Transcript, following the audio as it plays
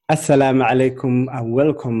Assalamu alaikum and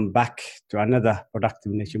welcome back to another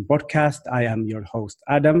Productive Nation podcast. I am your host,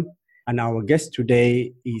 Adam, and our guest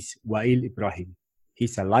today is Wael Ibrahim.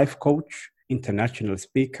 He's a life coach, international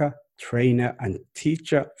speaker, trainer, and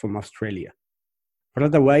teacher from Australia.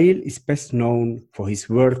 Brother Wael is best known for his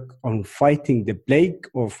work on fighting the plague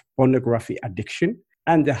of pornography addiction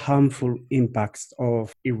and the harmful impacts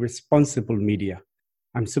of irresponsible media.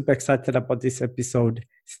 I'm super excited about this episode.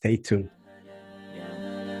 Stay tuned.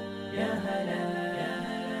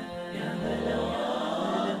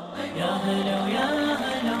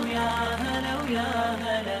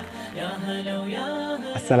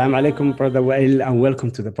 Assalamu alaikum, Brother Wael, and welcome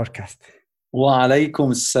to the podcast. Wa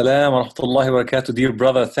alaikum assalam wa rahmatullahi wa barakatuh. Dear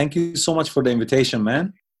brother, thank you so much for the invitation,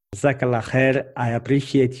 man. Jazakallah khair. I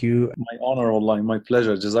appreciate you. My honor, wallahi, my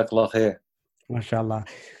pleasure. Jazakallah khair. MashaAllah.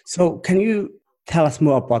 So can you tell us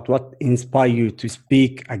more about what inspired you to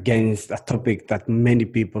speak against a topic that many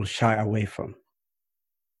people shy away from?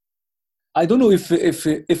 I don't know if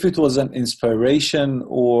it was an inspiration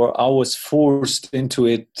or I was forced into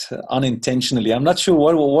it unintentionally. I'm not sure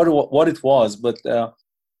what it was, but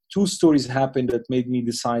two stories happened that made me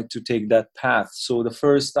decide to take that path. So the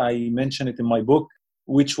first, I mentioned it in my book,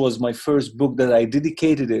 which was my first book that I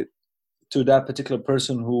dedicated it to that particular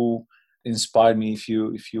person who inspired me, if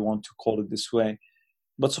you want to call it this way.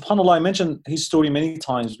 But subhanAllah, I mentioned his story many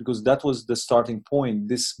times because that was the starting point.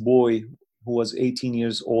 This boy who was 18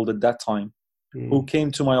 years old at that time, who came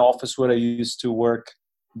to my office where I used to work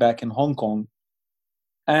back in Hong Kong.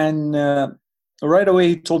 And right away,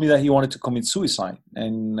 he told me that he wanted to commit suicide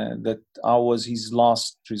and that I was his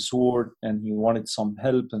last resort and he wanted some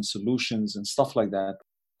help and solutions and stuff like that.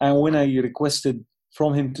 And when I requested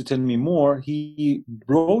from him to tell me more, he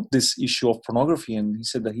brought this issue of pornography and he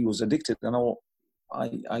said that he was addicted. And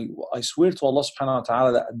I swear to Allah subhanahu wa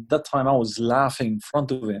ta'ala that at that time I was laughing in front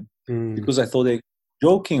of him because I thought they were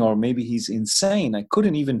joking or maybe he's insane. I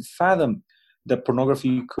couldn't even fathom that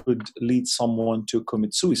pornography could lead someone to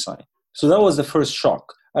commit suicide. So that was the first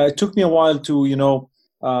shock. It took me a while to,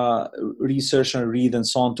 research and read and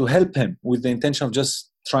so on to help him with the intention of just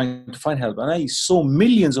trying to find help. And I saw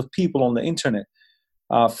millions of people on the internet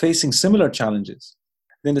facing similar challenges.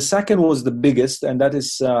 Then the second was the biggest, and that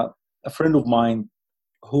is a friend of mine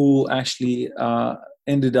who actually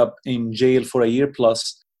ended up in jail for a year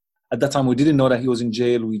plus. At that time, we didn't know that he was in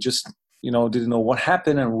jail. We just, didn't know what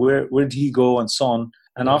happened and where did he go and so on.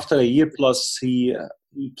 And after a year plus, he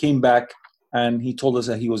came back and he told us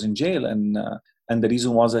that he was in jail. And the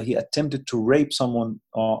reason was that he attempted to rape someone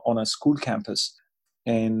on a school campus.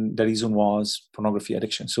 And the reason was pornography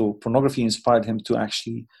addiction. So pornography inspired him to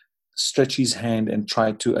actually stretch his hand and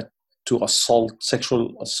try to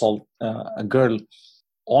sexual assault a girl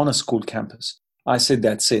on a school campus. I said,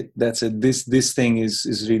 that's it. This thing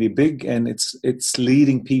is really big, and it's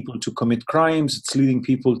leading people to commit crimes. It's leading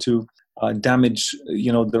people to damage,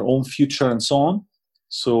 their own future and so on.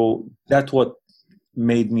 So that's what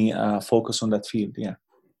made me focus on that field. Yeah.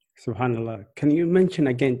 Subhanallah. Can you mention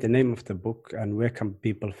again the name of the book and where can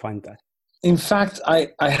people find that? In fact, I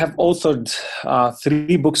have authored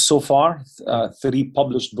 3 books so far, 3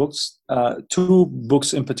 published books, 2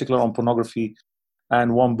 books in particular on pornography.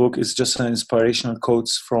 And 1 book is just an inspirational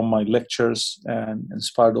quotes from my lectures and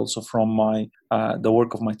inspired also from the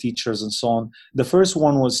work of my teachers and so on. The first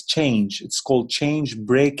one was Change. It's called Change,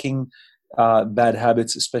 Breaking Bad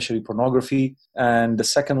Habits, especially pornography. And the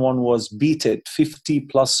second one was Beat It, 50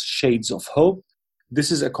 plus Shades of Hope.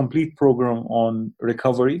 This is a complete program on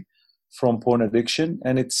recovery from porn addiction.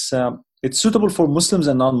 And it's suitable for Muslims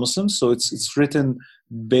and non-Muslims. So it's written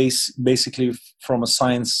basically from a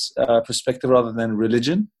science perspective rather than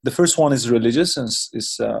religion. The first one is religious and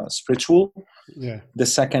is spiritual. Yeah. The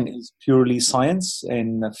second is purely science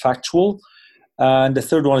and factual. And the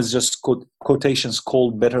third one is just quotations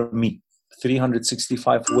called Better Me,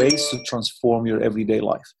 365 ways to transform your everyday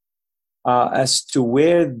life. As to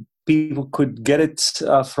where people could get it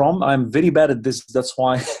from, I'm very bad at this. That's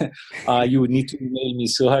why you would need to email me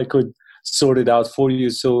so I could sort it out for you.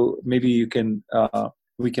 So maybe you can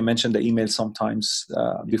we can mention the email sometimes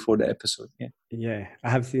before the episode. Yeah, I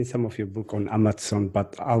have seen some of your book on Amazon,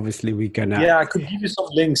 but obviously we can. I could give you some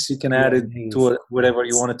links. You can add it to whatever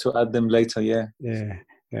you wanted to add them later. Yeah,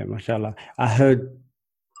 mashallah. I heard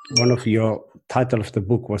one of your title of the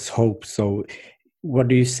book was Hope. So what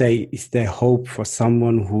do you say is there hope for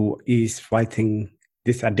someone who is fighting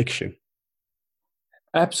this addiction?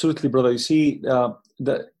 Absolutely, brother. You see,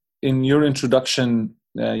 in your introduction,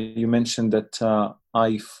 you mentioned that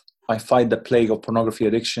I fight the plague of pornography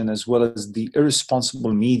addiction as well as the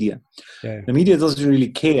irresponsible media. Yeah. The media doesn't really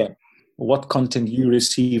care what content you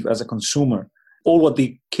receive as a consumer. All what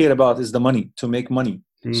they care about is the money, to make money.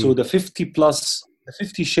 So the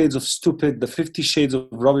 50 shades of stupid, the 50 shades of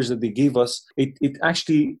rubbish that they gave us, it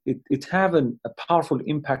actually have a powerful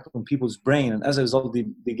impact on people's brain. And as a result,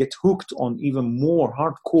 they get hooked on even more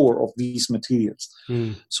hardcore of these materials.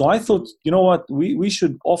 So I thought, you know what, we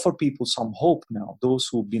should offer people some hope now, those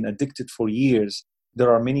who've been addicted for years.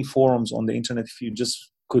 There are many forums on the internet. If you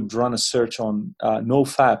just could run a search on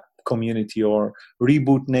NoFap community or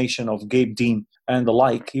Reboot Nation of Gabe Dean and the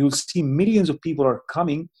like, you'll see millions of people are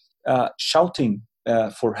coming, shouting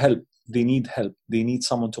for help. They need help. They need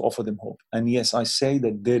someone to offer them hope. And yes, I say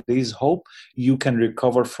that there is hope. You can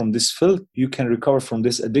recover from this filth. You can recover from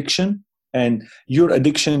this addiction. And your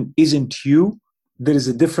addiction isn't you. There is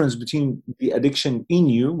a difference between the addiction in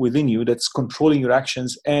you, within you, that's controlling your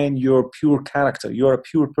actions, and your pure character. You're a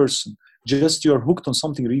pure person. Just you're hooked on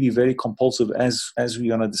something really very compulsive, as we're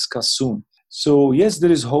going to discuss soon. So yes,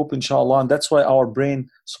 there is hope, inshallah. And that's why our brain,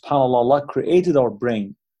 subhanAllah, Allah created our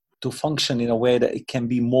brain to function in a way that it can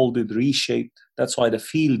be molded, reshaped. That's why the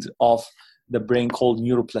field of the brain called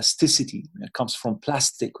neuroplasticity, it comes from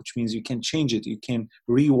plastic, which means you can change it, you can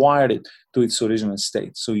rewire it to its original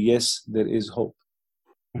state. So yes, there is hope.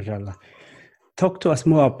 MashaAllah. Talk to us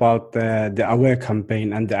more about the AWARE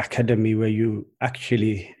campaign and the academy where you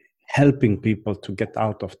actually helping people to get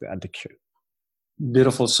out of the addiction.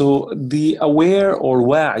 Beautiful. So the AWARE, or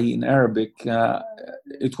WA'i in Arabic,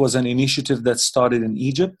 it was an initiative that started in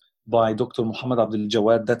Egypt by Dr. Muhammad Abdul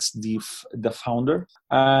Jawad. That's the founder.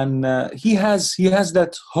 And he has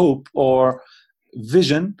that hope or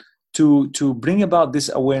vision to bring about this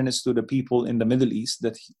awareness to the people in the Middle East,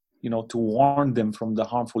 that, to warn them from the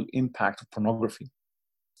harmful impact of pornography.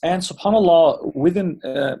 And subhanAllah, within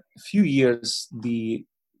a few years, the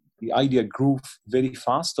idea grew very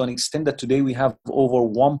fast, to an extent that today we have over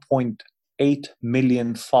 1.8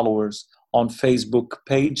 million followers on Facebook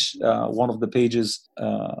page, one of the pages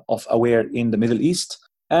of AWARE in the Middle East.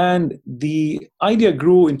 And the idea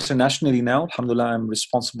grew internationally now. Alhamdulillah, I'm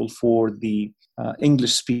responsible for the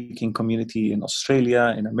English-speaking community in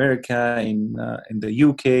Australia, in America, in the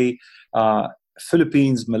UK,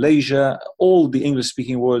 Philippines, Malaysia, all the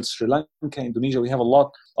English-speaking world, Sri Lanka, Indonesia. We have a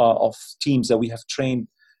lot of teams that we have trained.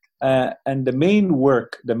 And the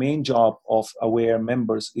main job of AWARE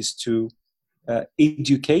members is to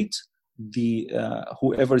educate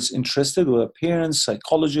whoever is interested, whether parents,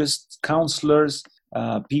 psychologists, counselors,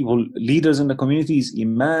 people, leaders in the communities,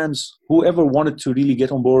 imams, whoever wanted to really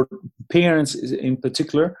get on board, parents in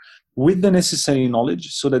particular, with the necessary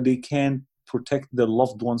knowledge so that they can protect their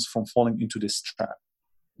loved ones from falling into this trap.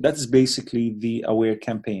 That's basically the AWARE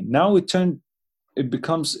campaign. Now it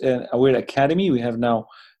becomes an AWARE Academy. We have now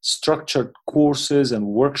structured courses and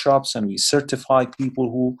workshops, and we certify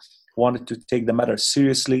people who wanted to take the matter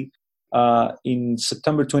seriously. In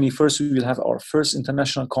September 21st, we will have our first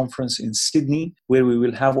international conference in Sydney, where we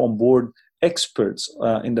will have on board experts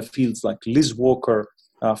in the fields like Liz Walker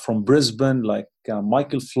from Brisbane, like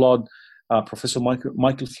Michael Flood, Professor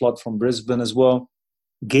Michael Flood from Brisbane as well,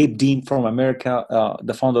 Gabe Dean from America,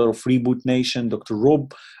 the founder of Reboot Nation, Dr.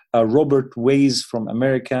 Robert Ways from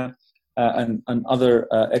America, and other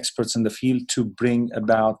experts in the field, to bring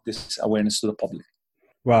about this awareness to the public.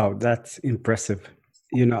 Wow, that's impressive.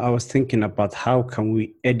 I was thinking about how can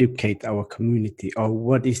we educate our community, or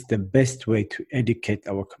what is the best way to educate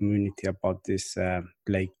our community about this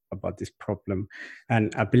plague, about this problem.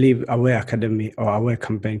 And I believe AWARE Academy or AWARE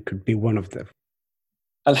campaign could be one of them.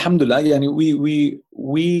 Alhamdulillah,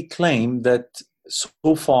 we claim that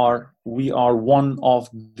so far we are one of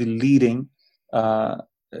the leading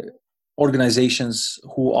organizations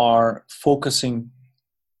who are focusing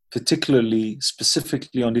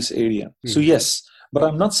specifically on this area. So yes, but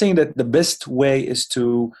I'm not saying that the best way is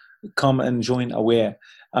to come and join AWARE.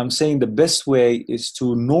 I'm saying the best way is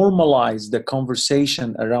to normalize the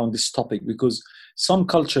conversation around this topic, because some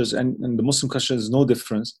cultures, and the Muslim culture is no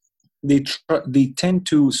difference, they tend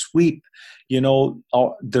to sweep,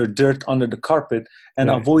 their dirt under the carpet and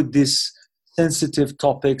avoid this sensitive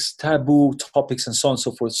topics, taboo topics, and so on and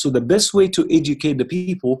so forth. So the best way to educate the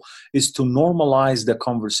people is to normalize the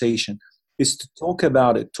conversation, is to talk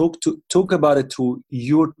about it, talk about it to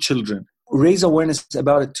your children, raise awareness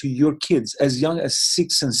about it to your kids as young as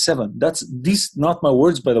 6 and 7. These not my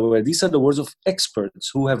words, by the way. These are the words of experts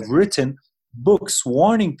who have written books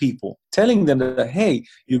warning people, telling them that, hey,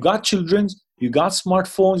 you got children, you got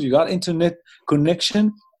smartphones, you got internet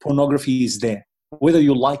connection, pornography is there, whether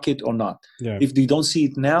you like it or not. Yeah. If they don't see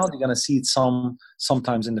it now, they're going to see it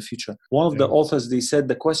sometimes in the future. One of the authors, they said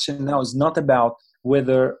the question now is not about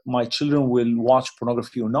whether my children will watch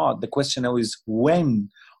pornography or not. The question now is, when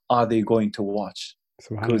are they going to watch?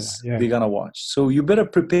 Because they're going to watch. So you better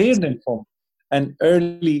prepare them from an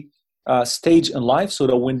early stage in life, so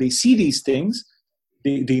that when they see these things,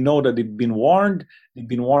 they know that they've been warned. They've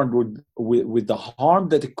been warned with the harm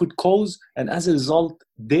that it could cause, and as a result,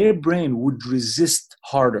 their brain would resist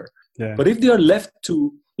harder. Yeah. But if they are left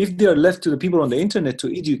to the people on the internet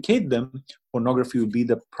to educate them, pornography will be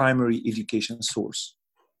the primary education source.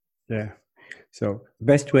 Yeah. So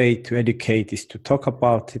best way to educate is to talk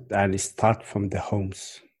about it and start from the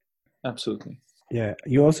homes. Absolutely. Yeah.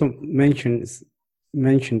 You also mentioned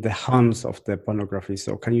the harms of the pornography.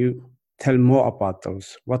 So can you tell more about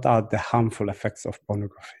those? What are the harmful effects of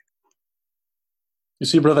pornography? You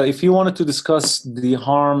see, brother, if you wanted to discuss the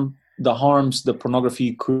harms that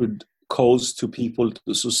pornography could cause to people,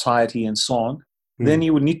 to society, and so on, then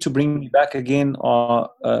you would need to bring me back again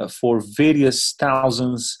for various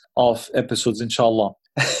thousands of episodes, inshallah.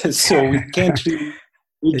 So we can't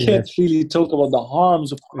really talk about the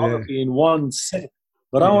harms of pornography in one setting.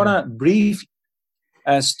 But I want to brief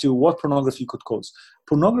as to what pornography could cause.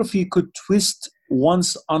 Pornography could twist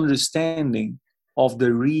one's understanding of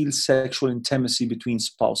the real sexual intimacy between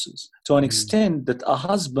spouses to an extent that a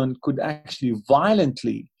husband could actually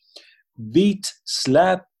violently beat,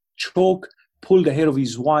 slap, choke, pull the hair of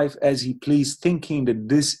his wife as he please, thinking that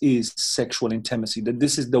this is sexual intimacy, that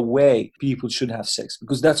this is the way people should have sex,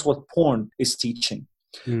 because that's what porn is teaching.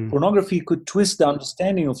 Pornography could twist the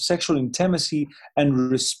understanding of sexual intimacy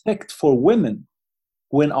and respect for women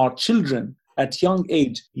when our children at young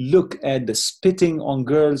age look at the spitting on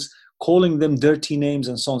girls, calling them dirty names,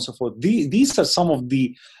 and so on and so forth. These are some of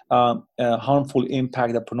the harmful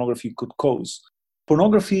impact that pornography could cause.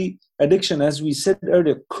 Pornography addiction, as we said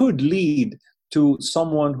earlier, could lead to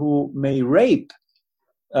someone who may rape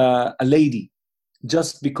a lady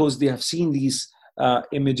just because they have seen these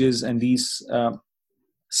images and these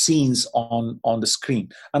scenes on the screen.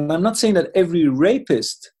 And I'm not saying that every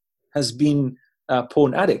rapist has been a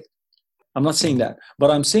porn addict. I'm not saying that. But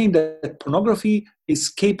I'm saying that pornography is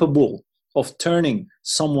capable of turning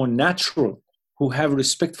someone natural who have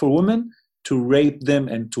respect for women to rape them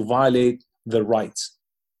and to violate their rights.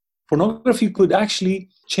 Pornography could actually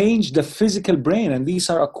change the physical brain, and these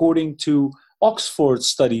are according to Oxford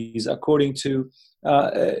studies, according to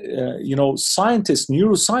scientists,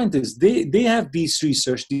 neuroscientists. They have these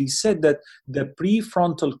research. They said that the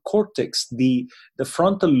prefrontal cortex, the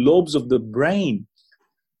frontal lobes of the brain,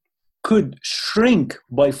 could shrink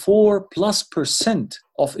by 4+%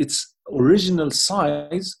 of its original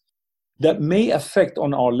size. That may affect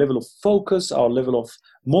on our level of focus, our level of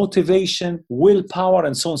motivation, willpower,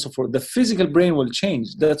 and so on and so forth. The physical brain will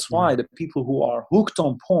change. That's why the people who are hooked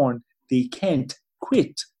on porn, they can't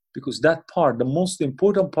quit, because that part, the most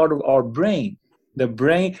important part of our brain, the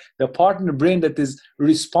part in the brain that is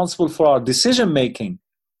responsible for our decision making,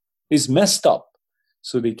 is messed up.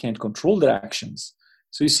 So they can't control their actions.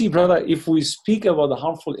 So you see, brother, if we speak about the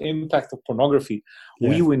harmful impact of pornography,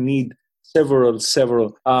 we will need several.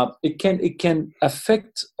 It can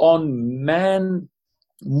affect on man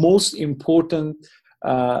most important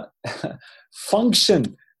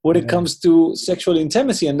function when it comes to sexual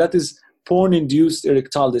intimacy, and that is porn-induced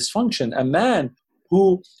erectile dysfunction. A man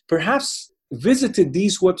who perhaps visited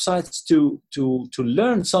these websites to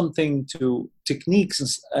learn something, to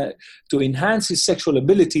techniques to enhance his sexual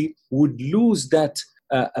ability, would lose that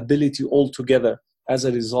ability altogether as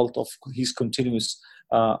a result of his continuous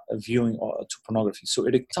viewing to pornography. So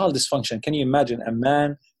erectile dysfunction, can you imagine a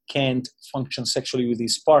man can't function sexually with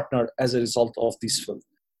his partner as a result of this film?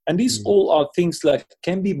 And these all are things that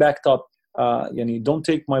can be backed up. Don't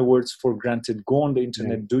take my words for granted. Go on the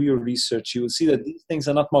internet, do your research. You will see that these things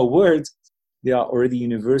are not my words. They are already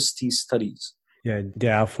university studies. Yeah, they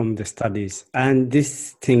are from the studies. And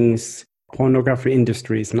these things, pornography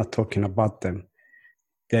industry is not talking about them.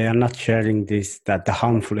 They are not sharing the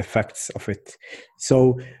harmful effects of it.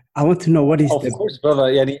 So I want to know what is of course, brother.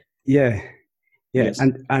 Yeah. Yes.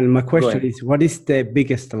 And my question is, what is the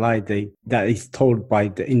biggest lie that is told by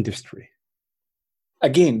the industry?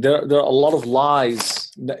 Again, there are a lot of lies.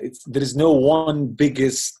 There is no one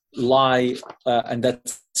biggest lie, and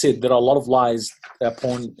that's it. There are a lot of lies that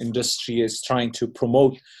porn industry is trying to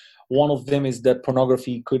promote. One of them is that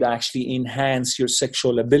pornography could actually enhance your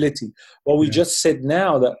sexual ability. Well, we just said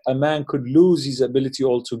now that a man could lose his ability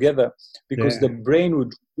altogether because the brain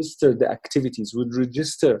would register the activities, would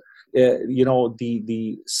register,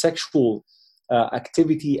 the sexual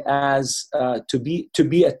activity as to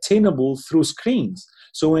be attainable through screens.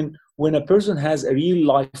 So when a person has a real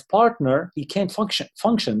life partner, he can't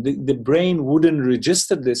function. The brain wouldn't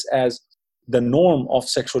register this as the norm of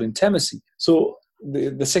sexual intimacy. So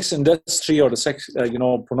the sex industry or the sex,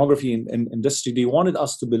 pornography industry, they wanted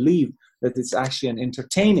us to believe that it's actually an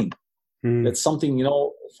entertaining. That's something,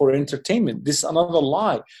 for entertainment. This is another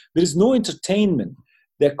lie. There is no entertainment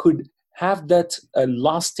that could have that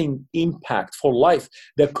lasting impact for life,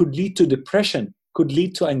 that could lead to depression, could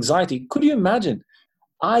lead to anxiety. Could you imagine?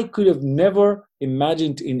 I could have never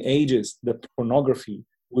imagined in ages that pornography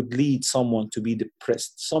would lead someone to be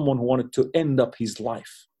depressed, someone who wanted to end up his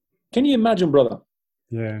life. Can you imagine, brother?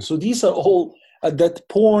 Yeah. So these are all that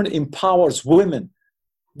porn empowers women.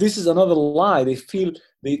 This is another lie. They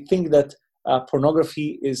think that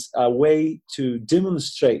pornography is a way to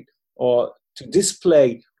demonstrate or to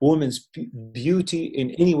display women's beauty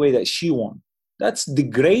in any way that she wants. That's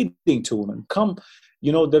degrading to women.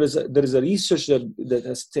 There is a research that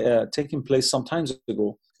has taken place some time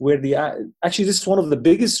ago where actually this is one of the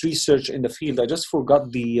biggest research in the field. I just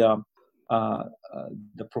forgot the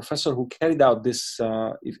professor who carried out this.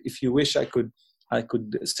 If you wish, I could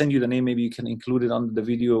send you the name. Maybe you can include it under the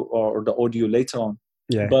video or the audio later on.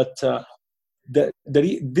 Yeah. But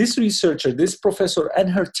this researcher, this professor, and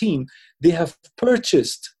her team, they have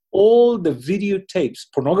purchased all the videotapes,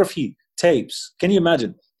 pornography tapes. Can you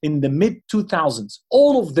imagine? In the mid-2000s,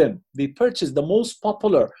 all of them, they purchased the most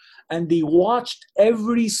popular, and they watched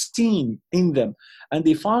every scene in them, and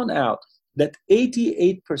they found out that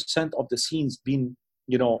 88% of the scenes being,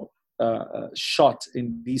 shot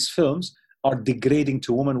in these films are degrading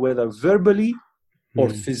to women, whether verbally or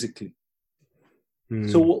physically.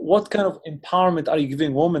 So what kind of empowerment are you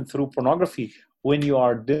giving women through pornography when you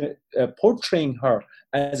are portraying her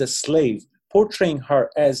as a slave, portraying her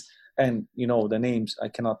as, and the names, I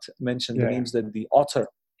cannot mention the names that the author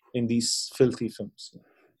in these filthy films.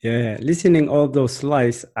 Yeah, listening all those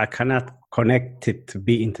lies, I cannot connect it to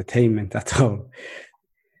be entertainment at all.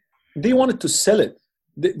 They wanted to sell it.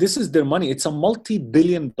 This is their money. It's a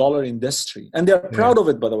multi-billion-dollar industry. And they're proud of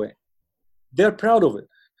it, by the way. They're proud of it.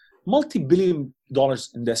 Multi-billion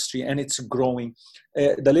dollars industry, and it's growing.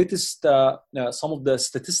 The latest, some of the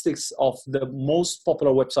statistics of the most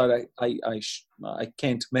popular website, I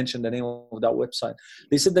can't mention the name of that website.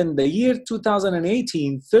 They said that in the year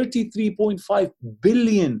 2018, 33.5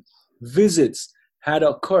 billion visits had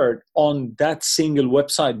occurred on that single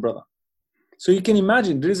website, brother. So you can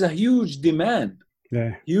imagine there is a huge demand,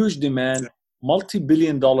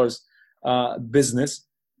 multi-billion dollars business.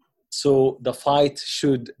 So the fight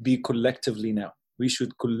should be collectively now. We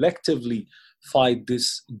should collectively fight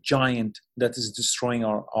this giant that is destroying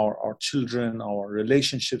our children, our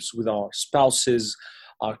relationships with our spouses,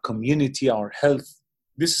 our community, our health.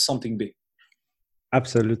 This is something big.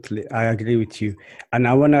 Absolutely. I agree with you. And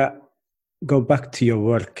I want to go back to your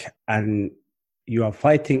work, and you are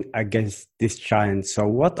fighting against this giant. So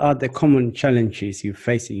what are the common challenges you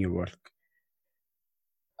face in your work?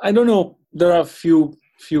 I don't know. There are a few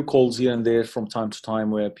calls here and there from time to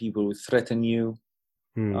time where people will threaten you,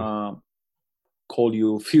 call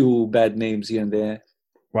you a few bad names here and there.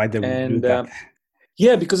 Why they would do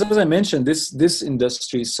that? Because as I mentioned, this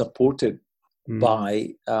industry is supported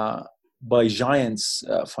by giants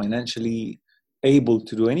financially able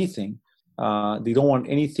to do anything. They don't want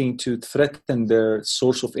anything to threaten their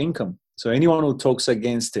source of income. So anyone who talks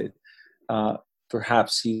against it,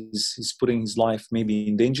 perhaps he's putting his life maybe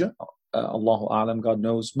in danger. Allahu A'lam, God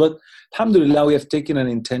knows. But alhamdulillah, we have taken an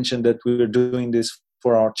intention that we are doing this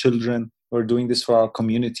for our children. We're doing this for our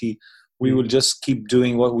community. We will just keep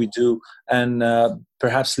doing what we do and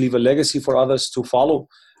perhaps leave a legacy for others to follow.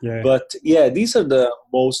 Yeah. But these are the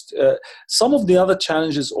most, some of the other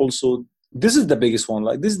challenges also, this is the biggest one.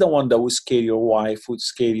 Like this is the one that would scare your wife, would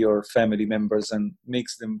scare your family members and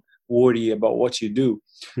makes them worry about what you do.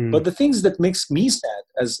 But the things that makes me sad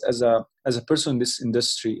as a person in this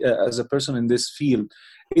industry, as a person in this field,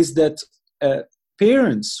 is that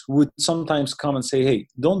parents would sometimes come and say, "Hey,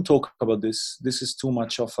 don't talk about this. This is too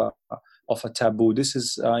much of a taboo. This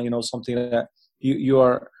is something that you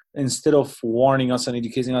are, instead of warning us and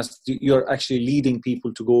educating us, you're actually leading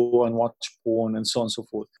people to go and watch porn and so on and so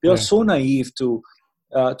forth." They are so naive to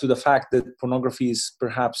the fact that pornography is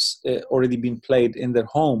perhaps already been played in their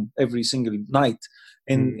home every single night,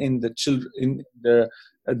 in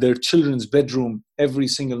their children's bedroom every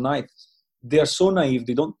single night. They are so naive.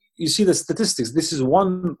 They don't. You see the statistics. This is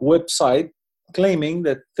one website claiming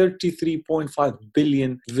that 33.5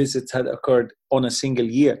 billion visits had occurred on a single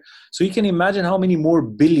year. So you can imagine how many more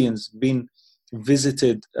billions been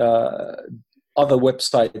visited other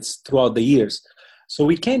websites throughout the years. So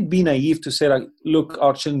we can't be naive to say, like, look,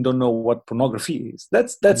 our children don't know what pornography is.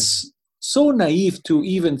 That's so naive to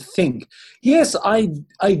even think. Yes, I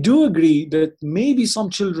do agree that maybe some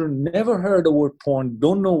children never heard the word porn,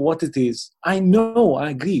 don't know what it is. I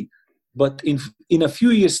agree. But in a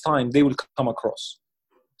few years' time, they will come across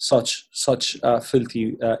such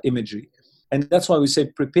filthy imagery. And that's why we say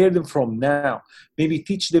prepare them from now. Maybe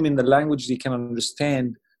teach them in the language they can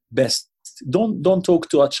understand best. Don't talk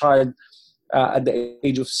to a child at the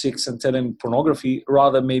age of 6 and tell him pornography.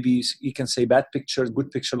 Rather, maybe you can say bad picture,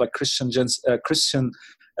 good picture, like Christian Jensen,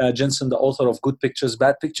 the author of Good Pictures,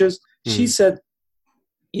 Bad Pictures. She said,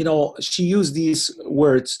 she used these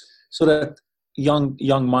words so that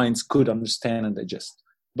young minds could understand and digest.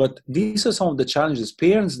 But these are some of the challenges.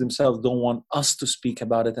 Parents themselves don't want us to speak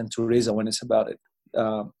about it and to raise awareness about it.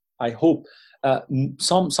 I hope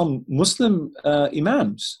some Muslim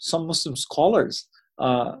imams, some Muslim scholars,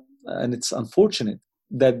 and it's unfortunate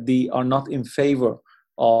that they are not in favor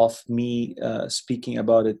of me speaking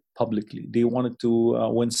about it publicly. They wanted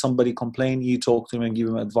to, when somebody complained, you talk to them and give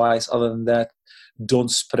them advice. Other than that,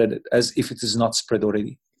 don't spread it, as if it is not spread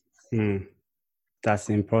already.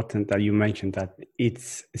 That's important that you mentioned that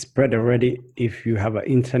it's spread already. If you have an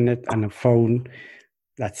internet and a phone,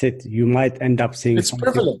 that's it. You might end up seeing something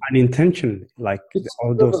prevalent. Unintentionally, like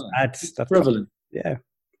all those ads. That's prevalent. Yeah.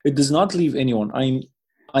 It does not leave anyone.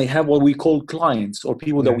 I have what we call clients or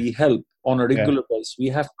people that we help on a regular basis. We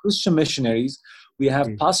have Christian missionaries, we have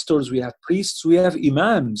pastors, we have priests, we have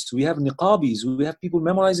imams, we have niqabis, we have people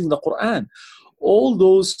memorizing the Quran. All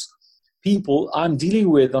those people I'm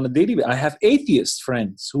dealing with on a daily basis. I have atheist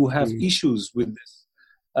friends who have issues with this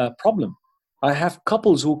problem. I have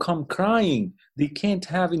couples who come crying. They can't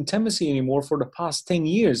have intimacy anymore for the past 10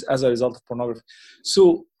 years as a result of pornography.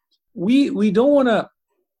 So we don't want to,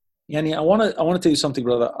 I want to tell you something,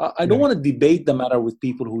 brother. I don't want to debate the matter with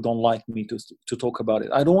people who don't like me to talk about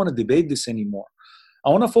it. I don't want to debate this anymore.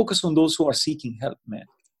 I want to focus on those who are seeking help, man.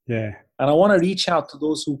 Yeah. And I want to reach out to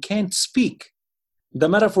those who can't speak. The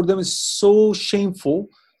matter for them is so shameful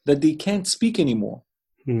that they can't speak anymore.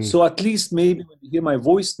 So at least maybe when you hear my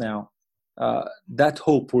voice now, that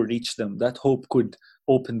hope will reach them. That hope could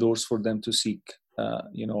open doors for them to seek,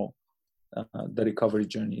 the recovery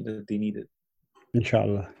journey that they needed.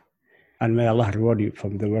 Inshallah. And may Allah reward you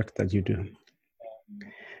from the work that you do.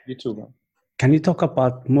 You too, man. Can you talk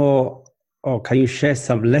about more, or can you share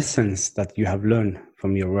some lessons that you have learned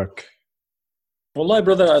from your work? Wallahi,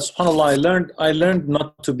 brother, subhanAllah, I learned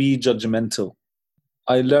not to be judgmental.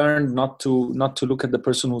 I learned not to look at the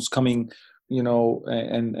person who's coming,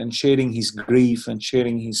 and sharing his grief and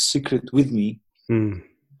sharing his secret with me.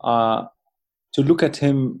 To look at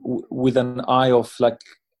him with an eye of like,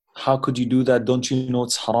 how could you do that? Don't you know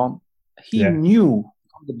it's haram? He knew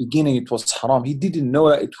from the beginning it was haram. He didn't know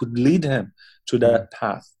that it would lead him to that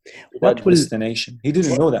path, to that destination. He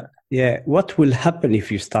didn't know that. Yeah. What will happen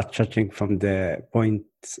if you start judging from the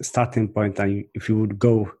starting point, and if you would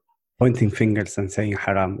go pointing fingers and saying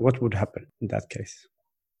haram? What would happen in that case?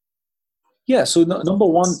 Yeah. So number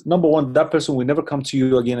one, that person will never come to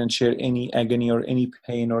you again and share any agony or any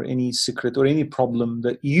pain or any secret or any problem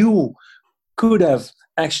that you could have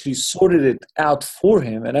actually sorted it out for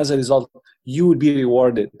him, and as a result, you would be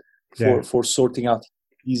rewarded for sorting out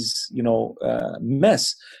his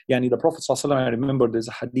mess. The Prophet ﷺ, I remember there's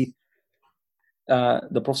a hadith.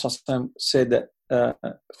 The Prophet ﷺ said that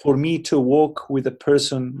for me to walk with a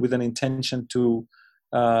person with an intention to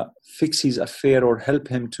fix his affair or help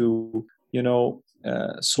him to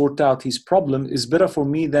sort out his problem is better for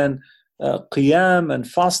me than qiyam and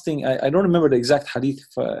fasting. I don't remember the exact hadith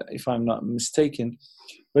if I'm not mistaken,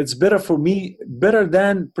 but it's better for me, better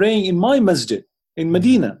than praying in my masjid in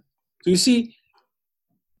Medina. So you see,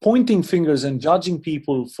 pointing fingers and judging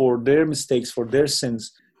people for their mistakes, for their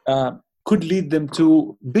sins, could lead them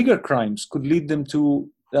to bigger crimes, could lead them to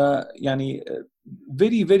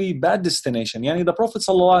very, very bad destination. The Prophet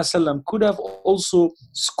ﷺ could have also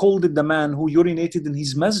scolded the man who urinated in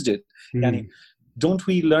his masjid. Don't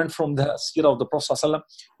we learn from the seerah of the Prophet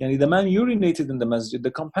ﷺ? The man urinated in the masjid.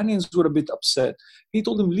 The companions were a bit upset. He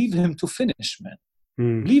told them, leave him to finish,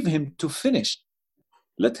 man. Leave him to finish.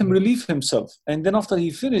 Let him relieve himself. And then after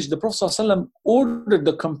he finished, the Prophet ﷺ ordered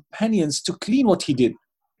the companions to clean what he did.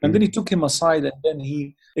 And then he took him aside and then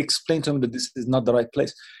he explained to him that this is not the right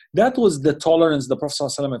place. That was the tolerance the Prophet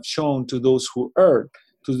ﷺ have shown to those who erred,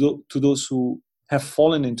 to those who have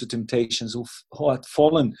fallen into temptations, who had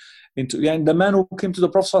fallen into... And the man who came to the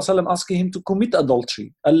Prophet ﷺ asking him to commit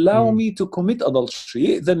adultery. Allow me to commit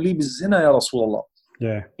adultery. Then leave zina, ya Rasulullah.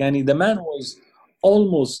 Yeah. The man was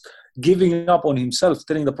almost giving up on himself,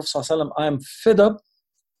 telling the Prophet ﷺ, I am fed up,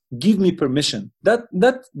 give me permission.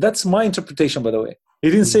 That's my interpretation, by the way. He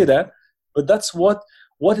didn't say that, but that's what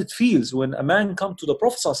it feels when a man comes to the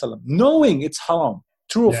Prophet ﷺ, knowing it's haram,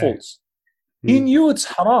 true or false. He knew it's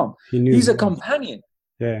haram. He's a companion.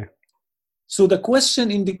 Yeah. So the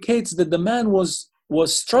question indicates that the man was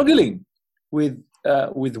struggling with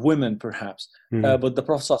women, perhaps. But the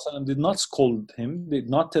Prophet ﷺ did not scold him, did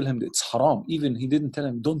not tell him that it's haram. Even he didn't tell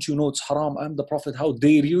him, don't you know it's haram? I'm the Prophet, how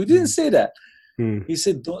dare you? He didn't say that. He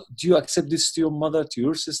said, do you accept this to your mother, to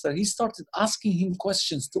your sister? He started asking him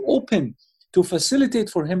questions to facilitate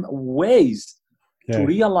for him ways to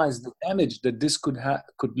realize the damage that this could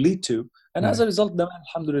lead to. And as a result, the man,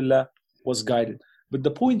 alhamdulillah, was guided. But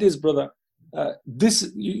the point is, brother,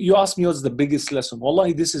 you asked me what's the biggest lesson.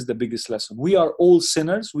 Wallahi, this is the biggest lesson. We are all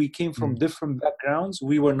sinners. We came from different backgrounds.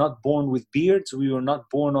 We were not born with beards. We were not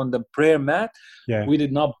born on the prayer mat. We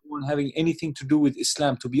did not born having anything to do with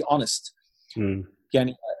Islam, to be honest. And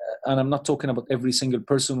I'm not talking about every single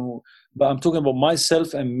person, but I'm talking about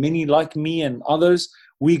myself and many like me and others.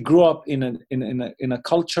 We grew up in a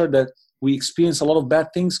culture that we experienced a lot of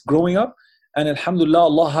bad things growing up. And alhamdulillah,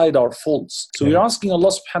 Allah hide our faults. So we're asking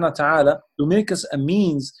Allah subhanahu wa ta'ala to make us a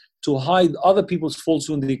means to hide other people's faults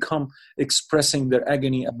when they come expressing their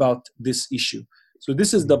agony about this issue. So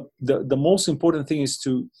this is the most important thing, is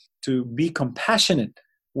to be compassionate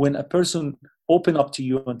when a person open up to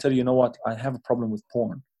you and tell you know what, I have a problem with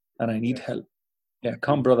porn and I need help. Yeah,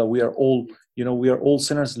 come brother, we are all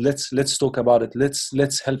sinners. Let's talk about it.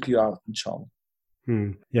 Let's help you out, inshallah.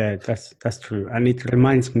 Yeah, that's true. And it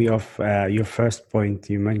reminds me of your first point.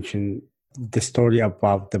 You mentioned the story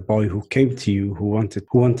about the boy who came to you, who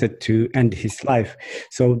wanted to end his life.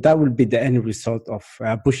 So that will be the end result of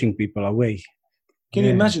pushing people away. Can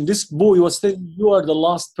you imagine? This boy was saying, you are the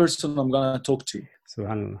last person I'm going to talk to.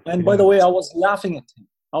 SubhanAllah. And by the way, I was laughing at him.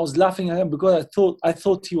 I was laughing at him because I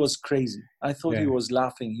thought he was crazy. I thought he was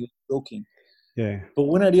laughing, he was joking. Yeah. But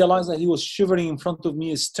when I realized that he was shivering in front of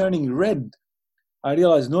me, is turning red, I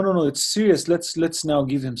realized, no, it's serious. Let's now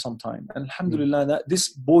give him some time. And alhamdulillah, that this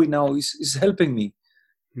boy now is helping me.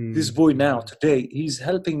 This boy now, today, he's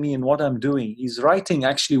helping me in what I'm doing. He's writing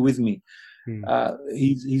actually with me.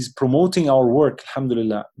 He's promoting our work,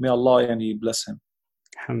 alhamdulillah. May Allah bless him.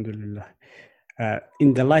 Alhamdulillah.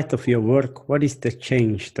 In the light of your work, what is the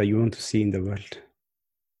change that you want to see in the world?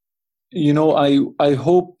 You know, I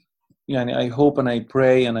hope and I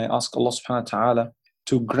pray and I ask Allah subhanahu wa ta'ala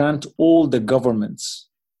to grant all the governments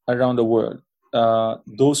around the world,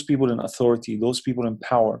 those people in authority, those people in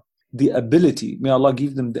power, the ability, may Allah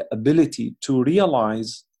give them the ability to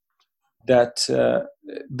realize that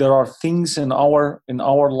there are things in our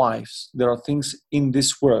lives, there are things in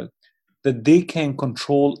this world that they can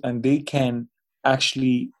control and they can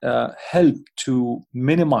actually help to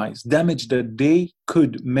minimize damage that they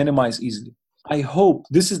could minimize easily. I hope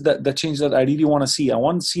this is the change that I really want to see. I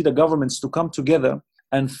want to see the governments to come together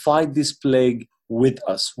and fight this plague with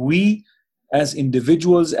us. We, as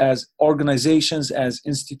individuals, as organizations, as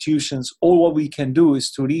institutions, all what we can do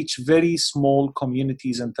is to reach very small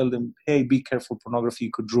communities and tell them, hey, be careful, pornography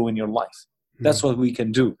could ruin your life. That's what we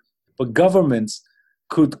can do. But governments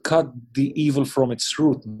could cut the evil from its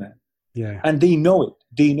root, man. Yeah. And they know it.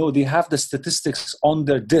 They know, they have the statistics on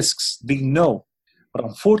their discs. They know. But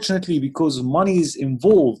unfortunately, because money is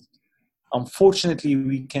involved, unfortunately,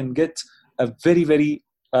 we can get a very, very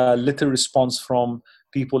little response from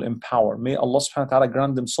people in power. May Allah subhanahu wa ta'ala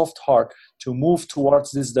grant them soft heart to move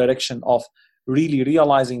towards this direction of really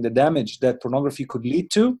realizing the damage that pornography could lead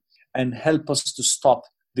to and help us to stop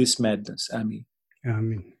this madness. Ameen.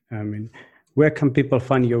 Ameen. Ameen. Where can people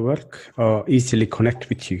find your work or easily connect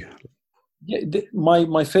with you? Yeah,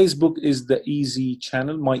 my Facebook is the easy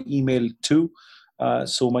channel. My email too.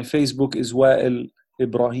 So my Facebook is Wael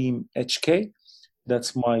Ibrahim HK.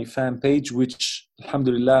 That's my fan page, which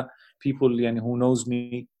alhamdulillah, people who knows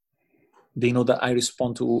me, they know that I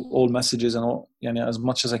respond to all messages and all, as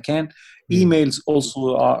much as I can. Emails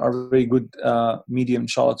also are a very good medium,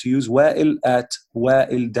 inshallah, to use. Wael at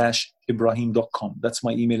wael-ibrahim.com. That's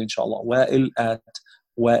my email, inshallah. Wael at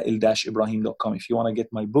wael-ibrahim.com. If you want to get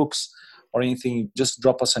my books or anything, just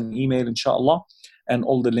drop us an email, inshallah, and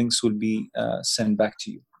all the links will be sent back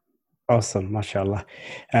to you. Awesome, mashallah.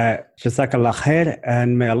 Jazakallah khair,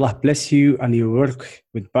 and may Allah bless you and your work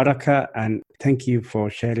with barakah, and thank you for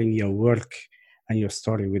sharing your work and your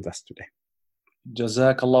story with us today.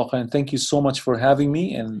 Jazakallah khair, and thank you so much for having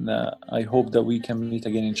me, and I hope that we can meet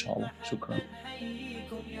again, inshallah. Shukran.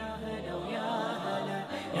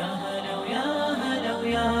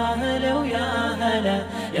 هلا ويا هلا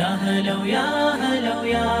يا هلا ويا هلا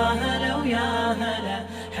ويا هلا ويا هلا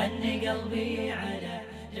حن قلبي عليك